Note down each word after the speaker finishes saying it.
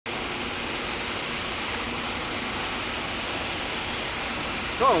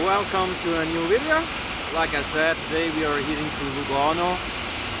So, welcome to a new video. Like I said, today we are heading to Lugano.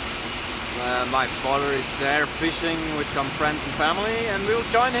 My father is there fishing with some friends and family, and we'll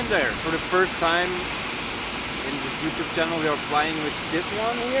join him there. For the first time in this YouTube channel, we are flying with this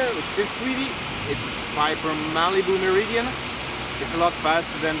one here, with this sweetie. It's Piper Malibu Meridian. It's a lot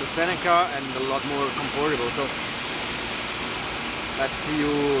faster than the Seneca and a lot more comfortable. So, let's see you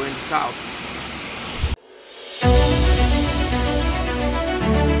in the south.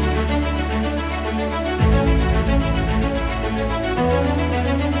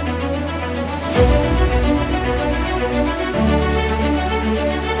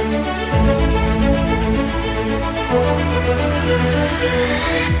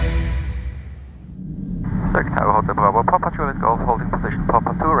 Zurich Tower, Hotel Bravo, Papa Juliet Golf, holding position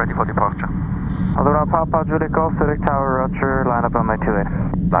Papa 2, ready for departure. Hotel Bravo, Papa Juliet Golf, Zurich Tower, Roger, line up on my 28.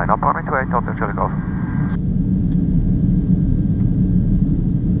 Line up on my 28, Hotel Juliet Golf.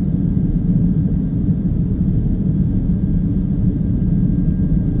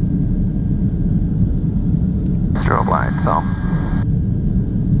 Strobe lights on.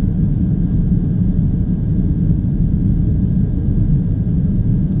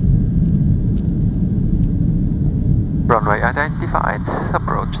 Runway identified,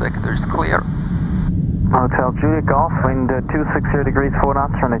 approach sector is clear. Hotel Juliet Golf, wind 260 degrees 4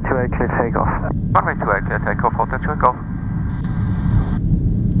 knots, runway 28 clear takeoff. Runway 28 clear takeoff, Hotel Juliet Golf.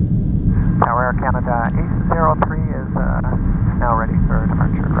 Tower Air Canada 803 is now ready for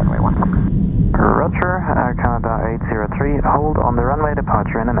departure, runway 16. Roger, Air Canada 803, hold on the runway,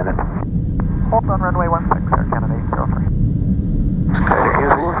 departure in a minute. Hold on runway 16, Air Canada 803.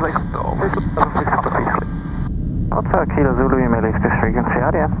 Hotel Kilo Zulu, you may leave this frequency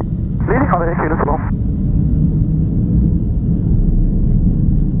out, yeah. Leading holiday, Kilo Zulu.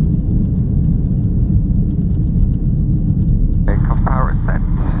 Takeoff power set.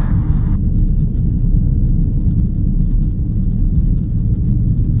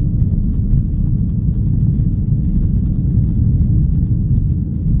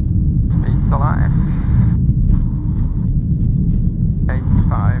 Speed's alive.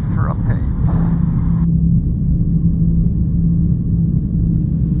 85, rotate.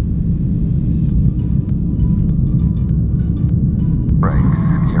 Brakes,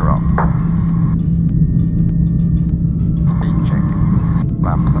 gear up. Speed checked.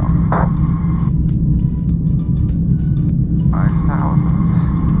 Lamps up.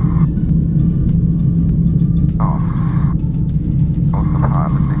 5,000. Off.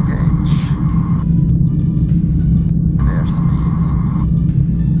 Autopilot engage. Clear speed.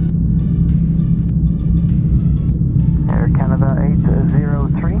 Air Canada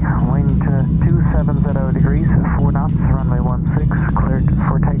 803, wind 270 degrees, 4 knots, runway 16, cleared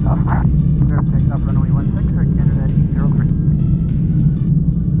for takeoff. Cleared for takeoff, runway 16, Air Canada 803.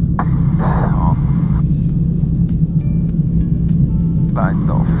 On. Light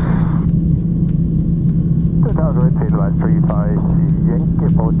off. 35 Yankee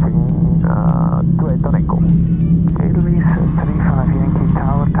approaching 28 on Echo. Edelweiss 35 Yankee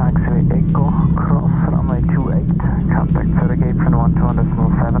Tower, taxiway Echo, cross runway 28, contact Zurich apron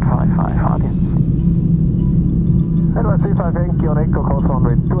 12.755, audience. Edelweiss 35 Yankee on Echo, cross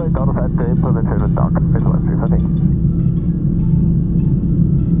runway 28 out of at apron, it's in the dark. Edelweiss 35 Yankee.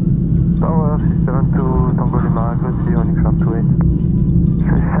 Tower 72 Tango Lima, good see you on front 28.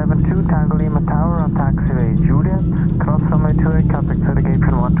 72 Tango Lima Tower on taxiway Juliet, cross runway 28, contact Zurich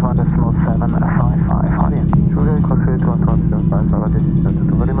apron 12.755, audience. Juliet, crossway 12.755, audience,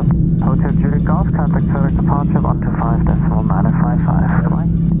 Tango Lima. Hotel Juliet Golf, contact Zurich departure 125.955, goodbye.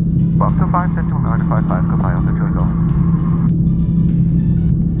 125.955, goodbye, Hotel Juliet Golf.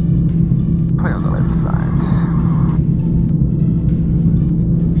 Clear on the left side.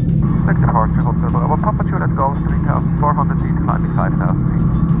 Next departure, Hotel Bravo, Papa Juliet Golf, 3,400 feet, climbing 5,000 feet.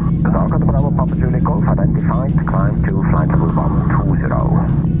 Hotel Bravo, Papa Juliet Golf, identified, climb to flight level 120.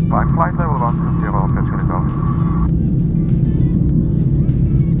 Climb flight level 120, Hotel Juliet Golf.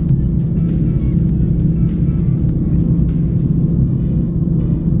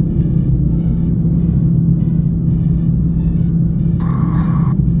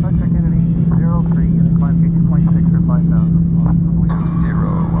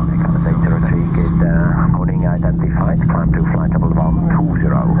 Identified, climb to flight level 120.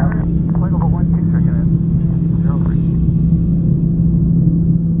 Flight level 120, 03.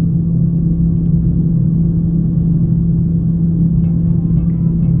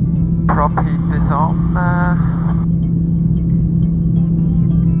 Prop heat is on.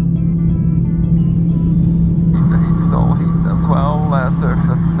 Install heat as well,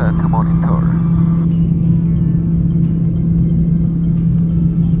 surface to monitor.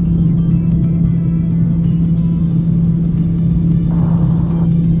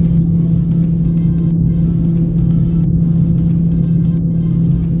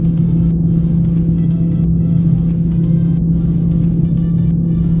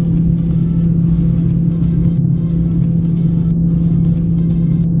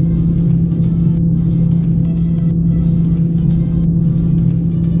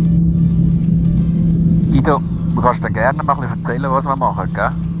 Du kannst dir gerne mal ein bisschen erzählen, was wir machen, gell?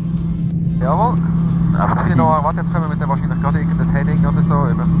 Jawohl. Einfach wir noch, warte, jetzt kommen wir mit dem wahrscheinlich gerade irgendein Heading oder so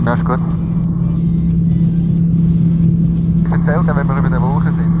über. Ja, ist gut. Ich erzähle dir, wenn wir über den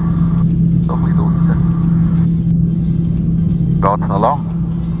Wolken sind. So ein bisschen draussen. Geht's noch lang?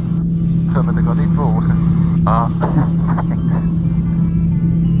 Kommen wir gerade in die Wolken. Ah.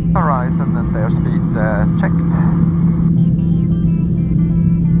 Horizon and airspeed checked.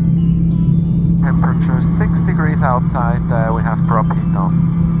 Temperature 6 degrees outside, we have prop heat on.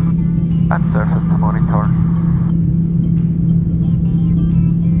 And surface to monitor.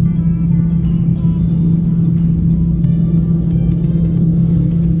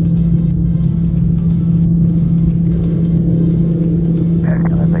 Air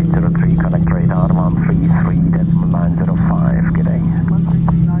Canada 803, connect radar 133.905, good day.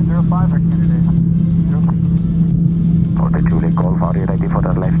 133.905 or Canada. For the Julie Golf, are you ready for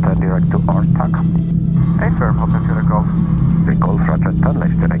the left turn direct to RTAC? Affirm, Hotel Julie Golf. The Golf Roger, turn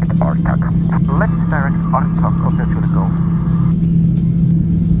left direct RTAC. Left direct RTAC, Hotel Julie Golf.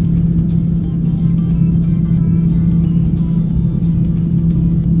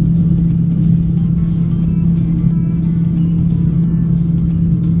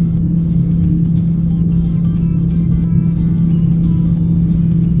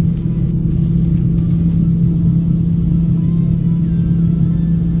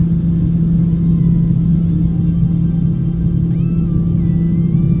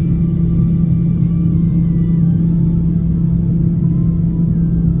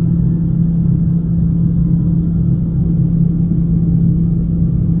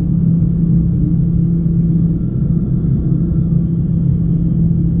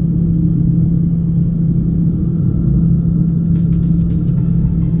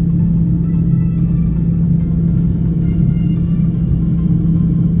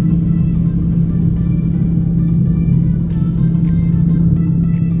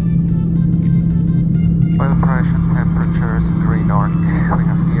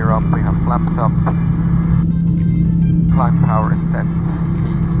 Flaps up, climb power is set,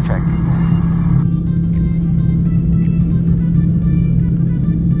 speeds checked.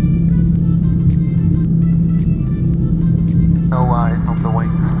 No eyes on the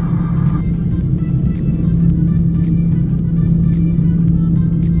wings.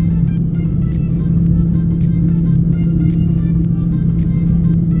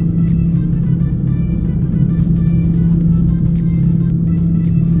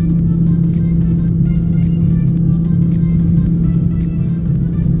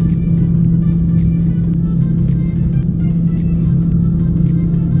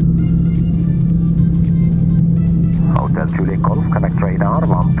 Julie Golf, connect radar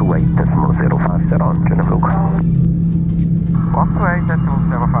 128.050, Genevloek.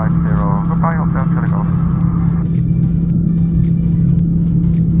 128.050, goodbye Hotel Julie Golf.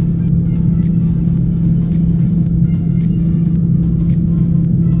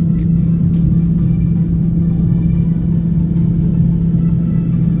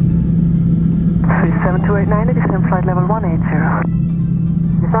 Swiss 7289, descend flight level 180.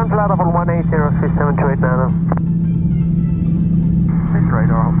 Descend flight level 180, Swiss 7289.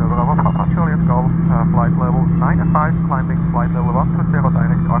 Radar Hotel Bravo, Papa Juliet Golf, flight level 95, climbing flight level 120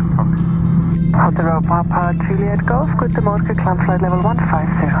 direct RTAC. Hotel Bravo, Papa Juliet Golf, guten Morgen, climb flight level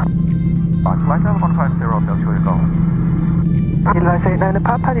 150. Flight level 150, Hotel Juliet Golf. Edelweiss 89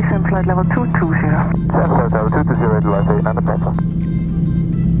 Papa, descend flight level 220. Descend level 220, Edelweiss 89 Papa.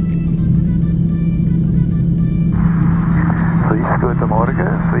 Swiss, guten Morgen,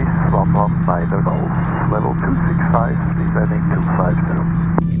 Swiss 119 Golf, level 265, descending 250.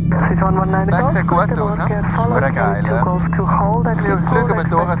 Swiss 119 Golf, sieht gut aus, ne? Wäre geil, ja. Golf to hold at Schauen wir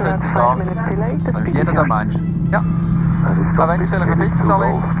durch, es sollte gehen. Weil jeder da meinst. Ja. Aber wenn es vielleicht ein bisschen so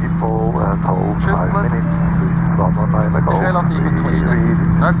ist, schüttelt, ist relativ klein.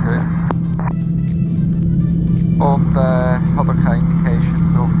 Okay. Und hat auch keine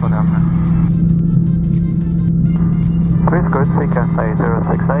Indications drauf von dem. Swiss, good, Cathay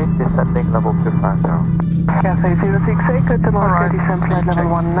 068, descending level 250. Cathay 068, guten Morgen, descend flight level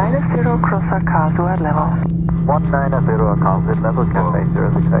 190, cross Akazu at level. 190 Akazu at level, Cathay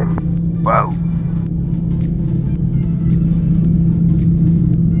 068. Wow.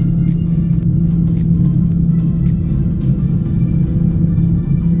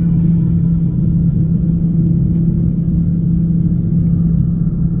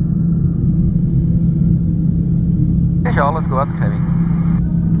 Ist alles gut, Kevin.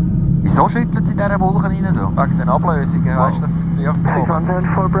 Wieso schüttelt sie in diese Wolken rein so? Wegen den Ablösungen, weißt du, das sind wir Swiss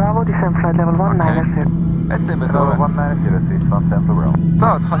 174 Bravo, descend flight level 190. Jetzt sind wir da. So, jetzt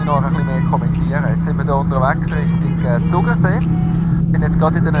kann ich noch ein bisschen mehr kommentieren. Jetzt sind wir hier unterwegs Richtung Zugersee. Ich bin jetzt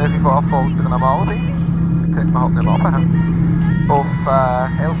gerade in der Nähe von Affoltern am Aldi. Jetzt sieht man halt nicht mehr runter. Auf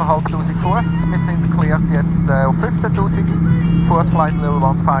 11'500 Fuß. Wir sind cleared jetzt auf 15'000 Fuß, Flight Level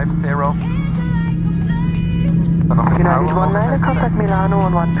 150. United 19, contact Milano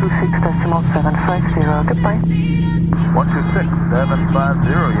on 126.750, goodbye.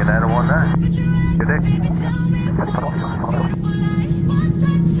 126.750, United 19. Good day.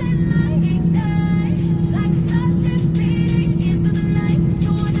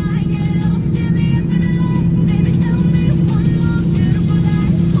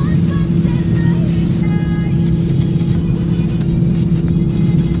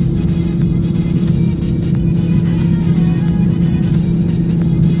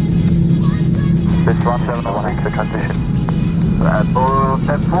 This 17 the condition.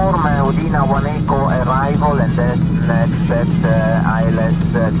 Perform Udina 1 Echo arrival and then expect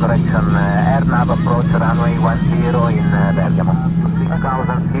ILS correction. AirNav approach runway 10 in Bergamo.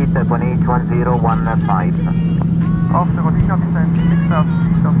 6,000 feet, Bonage 1015. After Udina descent,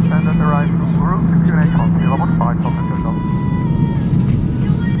 6,000 feet of standard arrival route, QNH 1015 on the signal.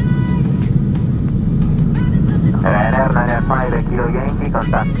 Air 905 Kilo Yankee,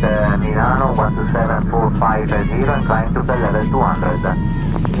 contact Milano 127.450 and climb to the level 200.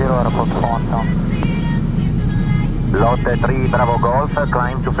 0 airport Fonto. Lot 3 Bravo Golf,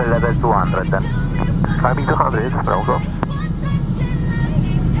 climb to the level 200. Climbing 200, Bravo Golf.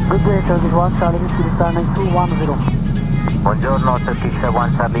 Good day, Turkish 1 Charlie, Whiskey, descending 210. Buongiorno, Turkish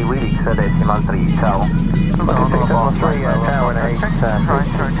 1 Charlie Willis, decimal 3, ciao. Decimal 3, tower and 8,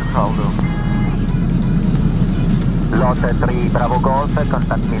 Lot 3 Bravo Golf,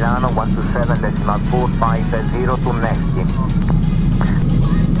 contact Milano 127.450 to Nesti.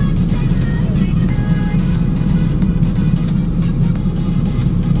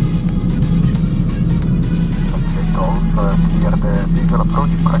 Golf, clear the visual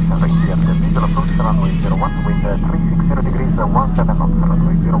approach, correction clear the visual approach runway 01 with 360 degrees 17 knots,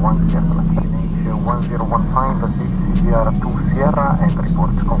 runway 01 clear the QNH 1015 CCR 2 Sierra and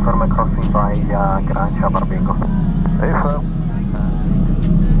report confirm crossing by Grancia Barbingo. Affirm.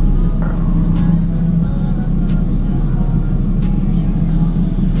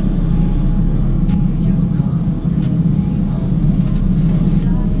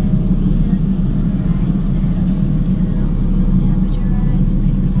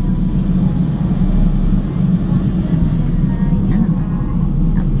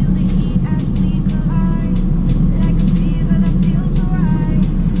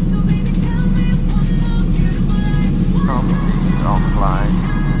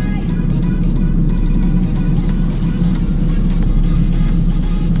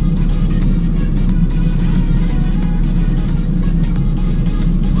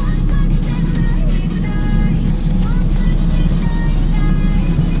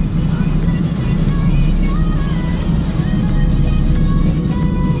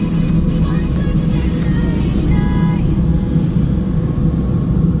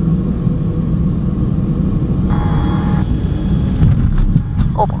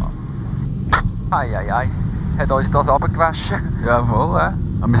 Eieiei, hat uns das runtergewaschen? Jawohl,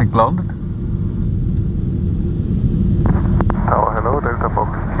 wir sind gelandet. Tower, hello, Delta Fox,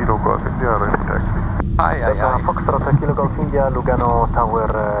 Kilo Golf India, ready taxi. Eieiei. Foxtrot, Kilo Golf India, Lugano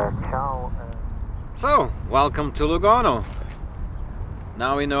Tower, ciao. So, welcome to Lugano.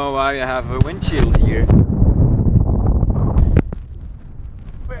 Now we know why you have a windshield here.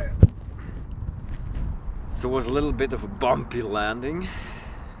 So it was a little bit of a bumpy landing.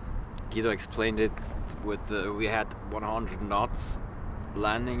 Guido explained it with we had 100 knots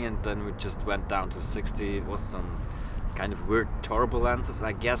landing and then we just went down to 60. It was some kind of weird turbulences.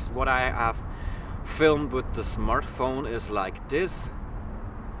 I guess what I have filmed with the smartphone is like this.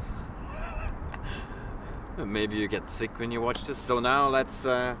 Maybe you get sick when you watch this. So now let's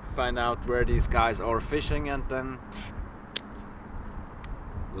find out where these guys are fishing and then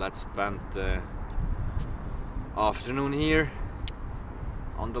let's spend the afternoon here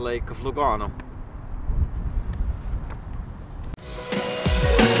on the lake of Lugano.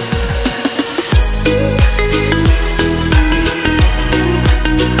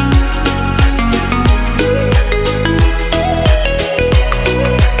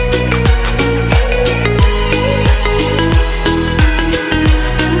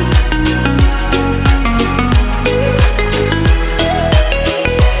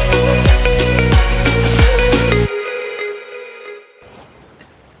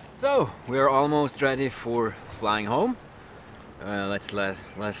 So we are almost ready for flying home. Let's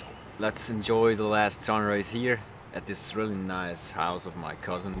let's enjoy the last sunrise here at this really nice house of my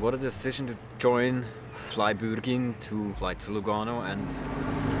cousin. What a decision to join Flyburgin to fly to Lugano, and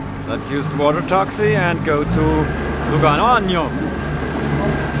let's use the water taxi and go to Lugano. Agno!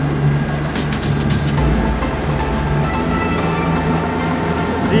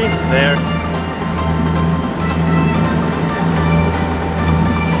 See, there.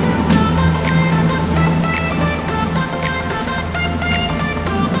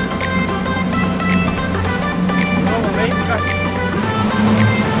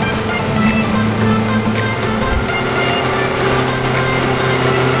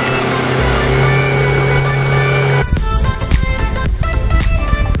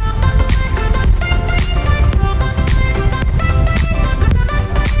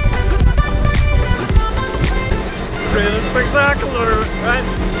 Really spectacular, right?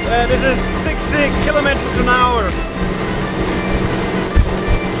 This is 60 kilometers an hour.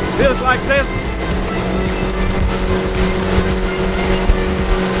 Feels like this.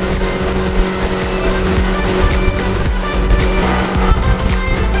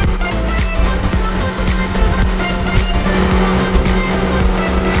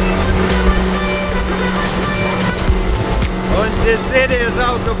 Oh, and this city is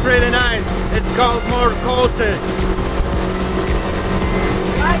also pretty nice. It's called Morcote.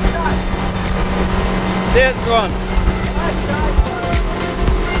 This one.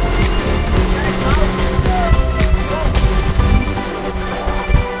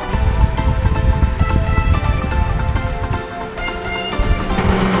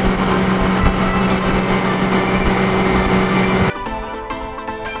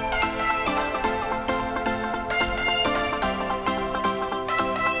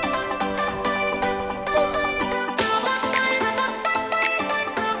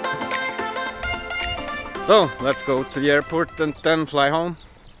 So let's go to the airport and then fly home.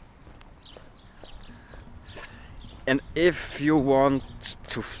 And if you want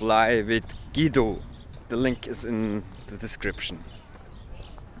to fly with Guido, the link is in the description.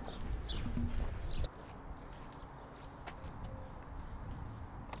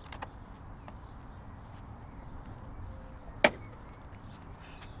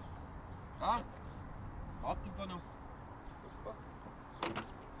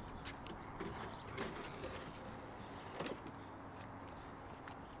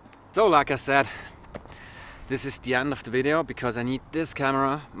 So, like I said, this is the end of the video because I need this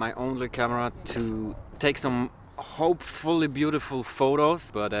camera, my only camera, to take some hopefully beautiful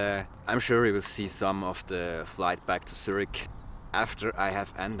photos. But I'm sure you will see some of the flight back to Zurich after I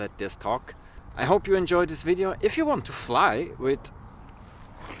have ended this talk. I hope you enjoyed this video. If you want to fly with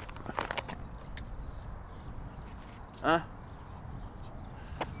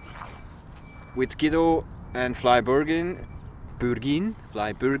Guido and Flyburgin,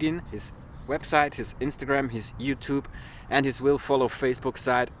 his website, his Instagram, his YouTube and his will follow Facebook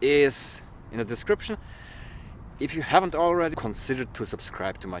site is in the description. If you haven't already, consider to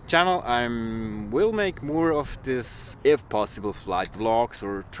subscribe to my channel. I will make more of this, if possible, flight vlogs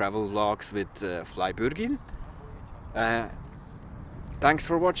or travel vlogs with Flyburgin. Thanks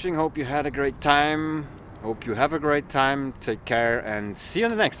for watching, hope you had a great time, hope you have a great time, take care and see you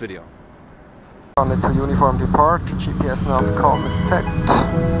in the next video. On it to uniform depart, GPS navcom is set.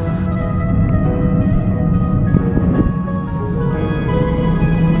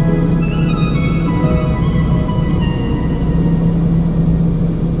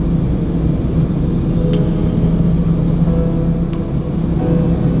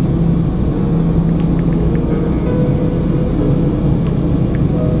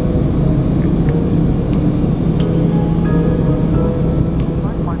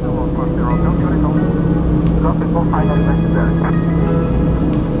 Final message.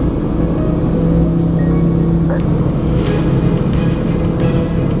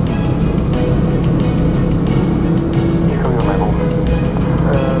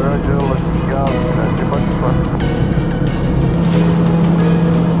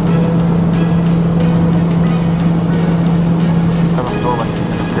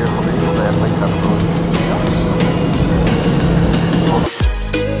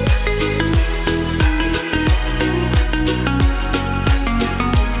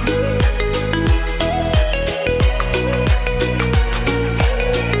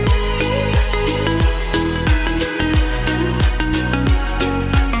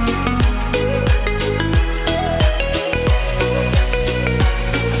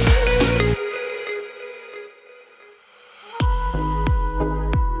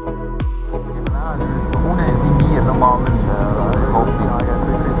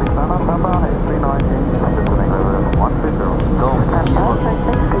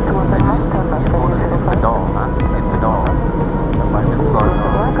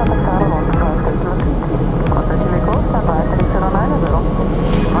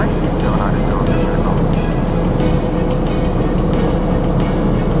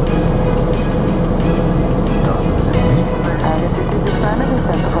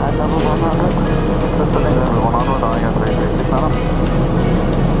 Just a level 100, I got 360 center.